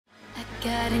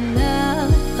Got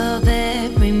enough of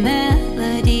every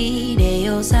melody, they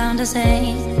all sound the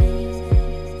same.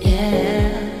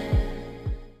 Yeah.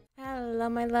 Hello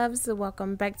my loves,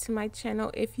 welcome back to my channel.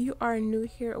 If you are new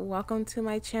here, welcome to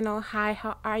my channel. Hi,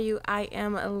 how are you? I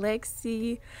am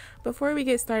Lexi. Before we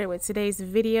get started with today's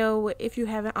video, if you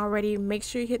haven't already, make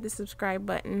sure you hit the subscribe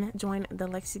button, join the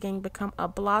Lexi gang, become a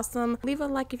blossom, leave a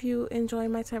like if you enjoy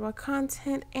my type of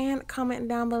content, and comment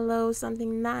down below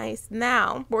something nice.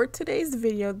 Now for today's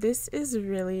video, this is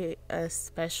really a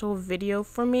special video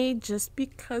for me just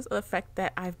because of the fact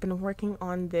that I've been working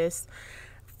on this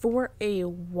for a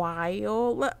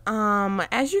while.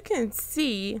 As you can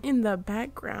see in the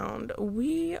background,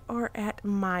 we are at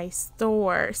my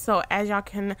store. So as y'all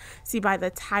can see by the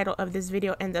title of this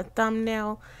video and the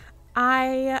thumbnail,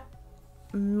 I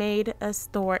made a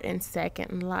store in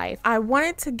Second Life. I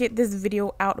wanted to get this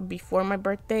video out before my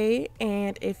birthday,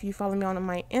 and if you follow me on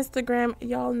my Instagram,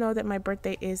 y'all know that my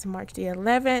birthday is March the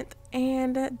 11th,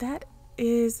 and that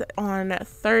is on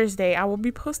Thursday. I will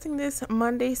be posting this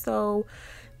Monday, so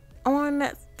on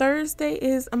Thursday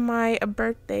is my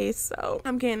birthday. So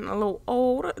I'm getting a little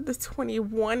old, the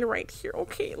 21 right here.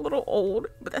 Okay, a little old,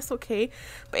 but that's okay.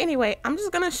 But anyway, I'm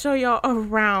just gonna show y'all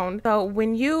around. So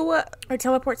when you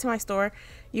teleport to my store,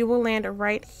 you will land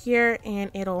right here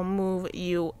and it'll move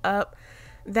you up.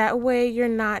 That way you're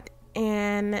not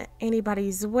in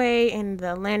anybody's way in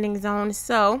the landing zone.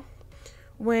 So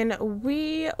when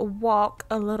we walk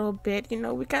a little bit, you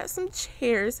know, we got some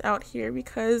chairs out here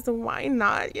because why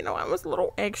not? You know, I was a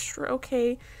little extra,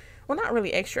 okay? Well, not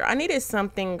really extra. I needed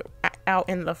something out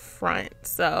in the front,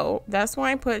 so that's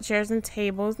why I put chairs and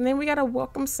tables. And then we got a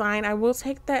welcome sign. I will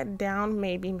take that down,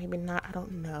 maybe not, I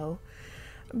don't know.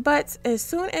 But as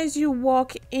soon as you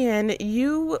walk in,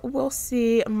 you will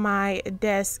see my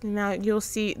desk. Now you'll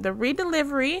see the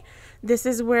redelivery. This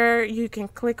is where you can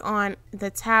click on the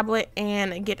tablet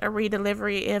and get a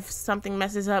redelivery if something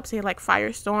messes up, say like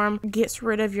Firestorm gets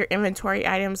rid of your inventory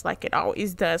items like it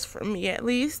always does for me at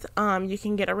least. You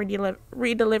can get a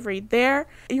redelivery there.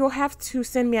 You'll have to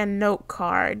send me a note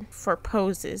card for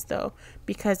poses though,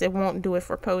 because it won't do it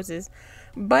for poses.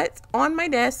 But on my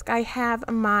desk, I have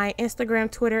my Instagram,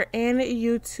 Twitter, and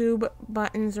YouTube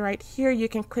buttons right here. You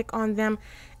can click on them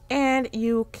and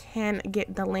you can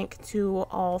get the link to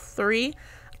all three.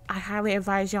 I highly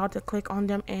advise y'all to click on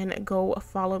them and go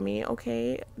follow me,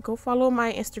 okay? Go follow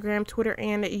my Instagram, Twitter,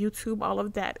 and YouTube, all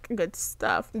of that good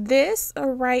stuff. This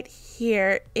right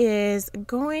here is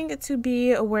going to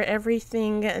be where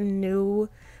everything new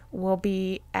will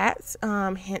be at,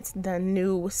 hence the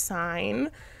new sign.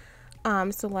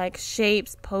 So like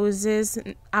shapes, poses,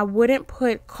 I wouldn't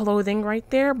put clothing right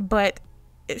there, but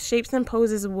shapes and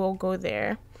poses will go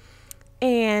there.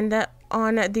 And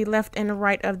on the left and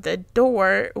right of the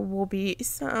door will be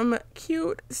some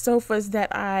cute sofas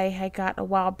that I had got a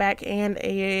while back, and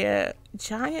a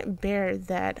giant bear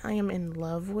that I am in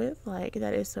love with. Like,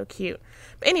 that is so cute.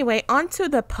 But anyway, onto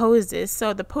the poses.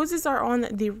 So the poses are on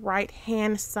the right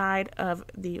hand side of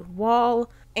the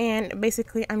wall, and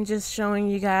basically I'm just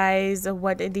showing you guys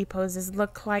what the poses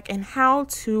look like and how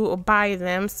to buy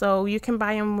them. So you can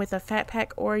buy them with a fat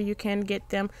pack or you can get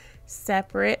them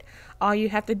separate. All you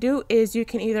have to do is you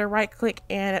can either right click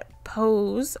and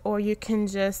pose, or you can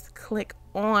just click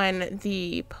on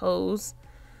the pose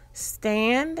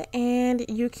stand and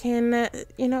you can,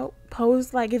 you know,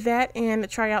 pose like that and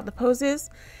try out the poses.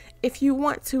 If you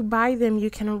want to buy them, you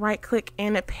can right click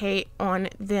and pay on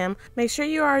them. Make sure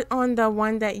you are on the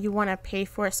one that you want to pay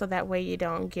for, so that way you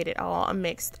don't get it all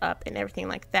mixed up and everything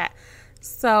like that.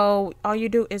 So all you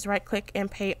do is right click and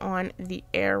pay on the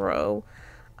arrow,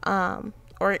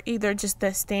 or either just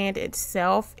the stand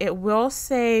itself. It will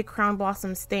say Crown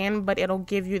Blossom stand, but it'll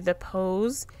give you the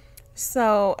pose.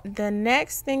 So the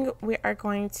next thing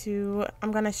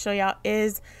I'm going to show y'all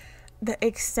is the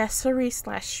accessory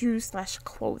slash shoes slash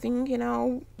clothing, you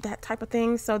know, that type of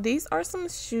thing. So these are some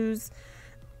shoes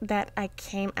that I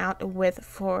came out with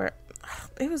for,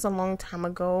 it was a long time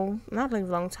ago, not really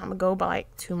a long time ago, but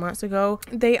like 2 months ago.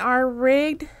 They are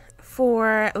rigged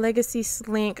for Legacy,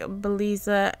 Slink,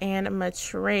 Beliza, and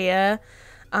Maitreya.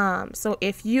 So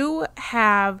if you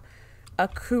have a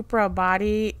Cupra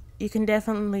body, you can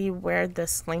definitely wear the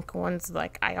Slink ones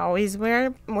like I always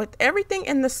wear. With everything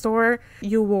in the store,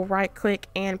 you will right click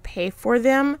and pay for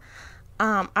them.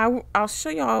 I'll show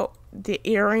y'all the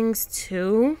earrings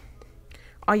too.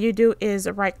 All you do is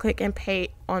right click and pay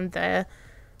on the,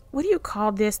 what do you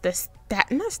call this,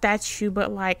 not statue,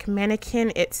 but like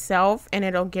mannequin itself, and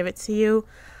it'll give it to you.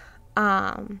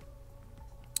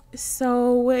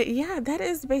 So yeah, that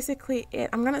is basically it.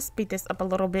 I'm gonna speed this up a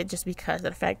little bit just because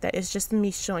of the fact that it's just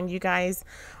me showing you guys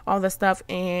all the stuff,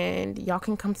 and y'all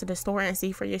can come to the store and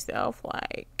see for yourself.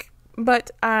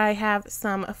 But I have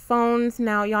some phones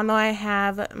now. Y'all know I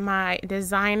have my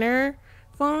designer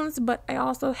phones, but I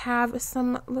also have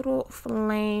some little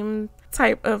flame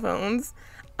type of phones.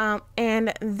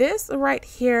 And this right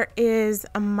here is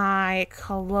my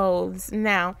clothes.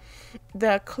 Now,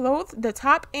 the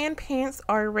top and pants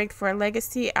are rigged for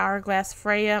Legacy, Hourglass,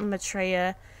 Freya,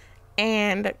 Maitreya,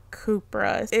 and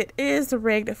Cupra. It is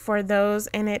rigged for those,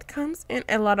 and it comes in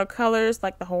a lot of colors,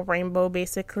 like the whole rainbow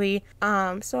basically.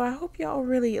 So I hope y'all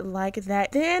really like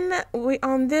that. Then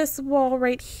on this wall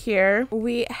right here,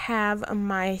 we have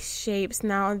my shapes.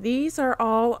 Now these are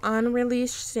all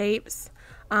unreleased shapes.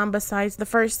 Besides the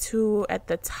first two at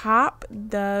the top,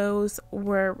 those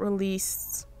were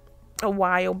released a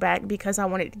while back because I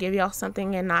wanted to give y'all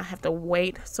something and not have to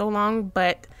wait so long.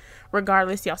 But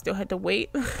regardless, y'all still had to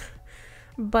wait.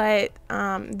 But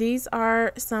these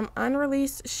are some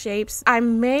unreleased shapes. I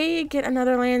may get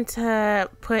another land to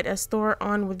put a store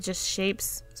on with just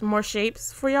shapes, some more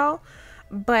shapes for y'all.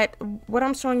 But what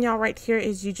I'm showing y'all right here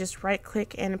is you just right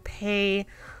click and pay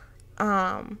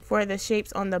for the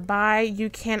shapes on the buy.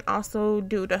 You can also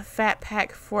do the fat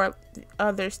pack for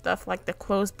other stuff like the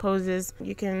clothes poses.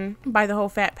 You can buy the whole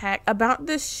fat pack. About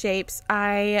the shapes,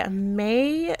 I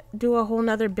may do a whole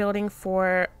nother building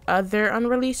for other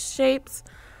unreleased shapes,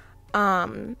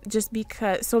 just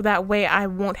because, so that way I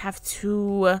won't have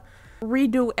to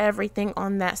redo everything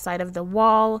on that side of the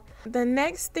wall. The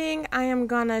next thing I am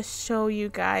gonna show you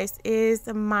guys is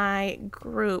my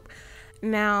group.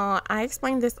 Now, I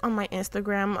explained this on my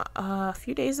Instagram a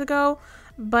few days ago,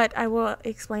 but I will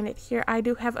explain it here. I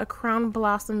do have a Crown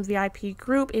Blossom VIP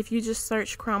group. If you just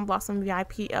search Crown Blossom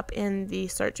VIP up in the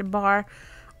search bar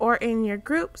or in your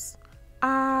groups,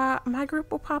 my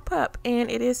group will pop up, and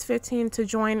it is $15 to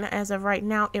join as of right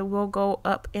now. It will go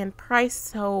up in price,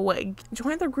 so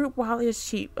join the group while it's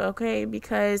cheap, okay,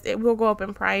 because it will go up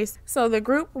in price. So the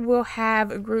group will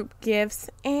have group gifts,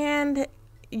 and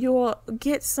you'll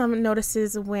get some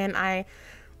notices when I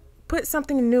put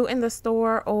something new in the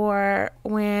store, or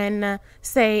when,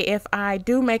 say, if I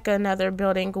do make another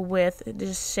building with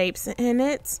just shapes in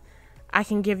it, I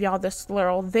can give y'all the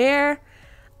swirl there.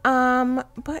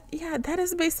 But yeah, that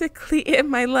is basically it,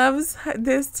 my loves.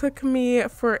 This took me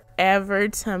forever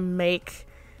to make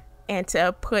and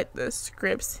to put the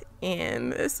scripts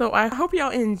in, so I hope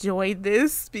y'all enjoyed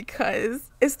this,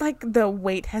 because it's like the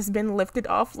weight has been lifted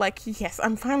off. Like, yes,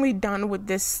 I'm finally done with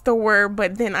this store,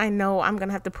 but then I know I'm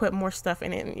gonna have to put more stuff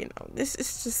in it, and, you know, this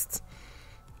is just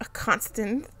a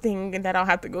constant thing that I'll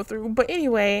have to go through. But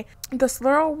anyway, the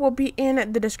swirl will be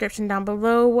in the description down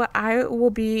below. I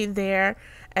will be there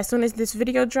as soon as this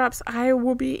video drops. I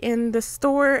will be in the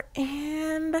store,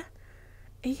 and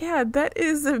yeah, that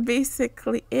is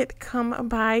basically it. Come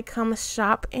by, come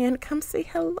shop, and come say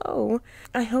hello.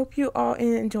 I hope you all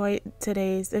enjoyed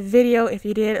today's video. If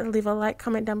you did, leave a like,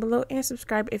 comment down below, and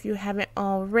subscribe if you haven't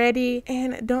already.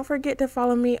 And don't forget to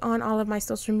follow me on all of my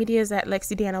social medias at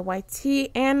LexiDeanna YT,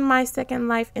 and my Second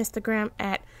Life Instagram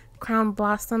at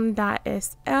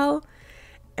crownblossom.sl.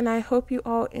 And I hope you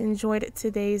all enjoyed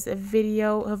today's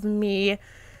video of me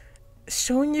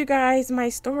showing you guys my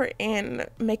store and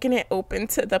making it open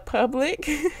to the public.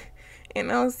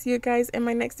 And I'll see you guys in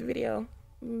my next video.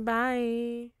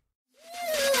 Bye.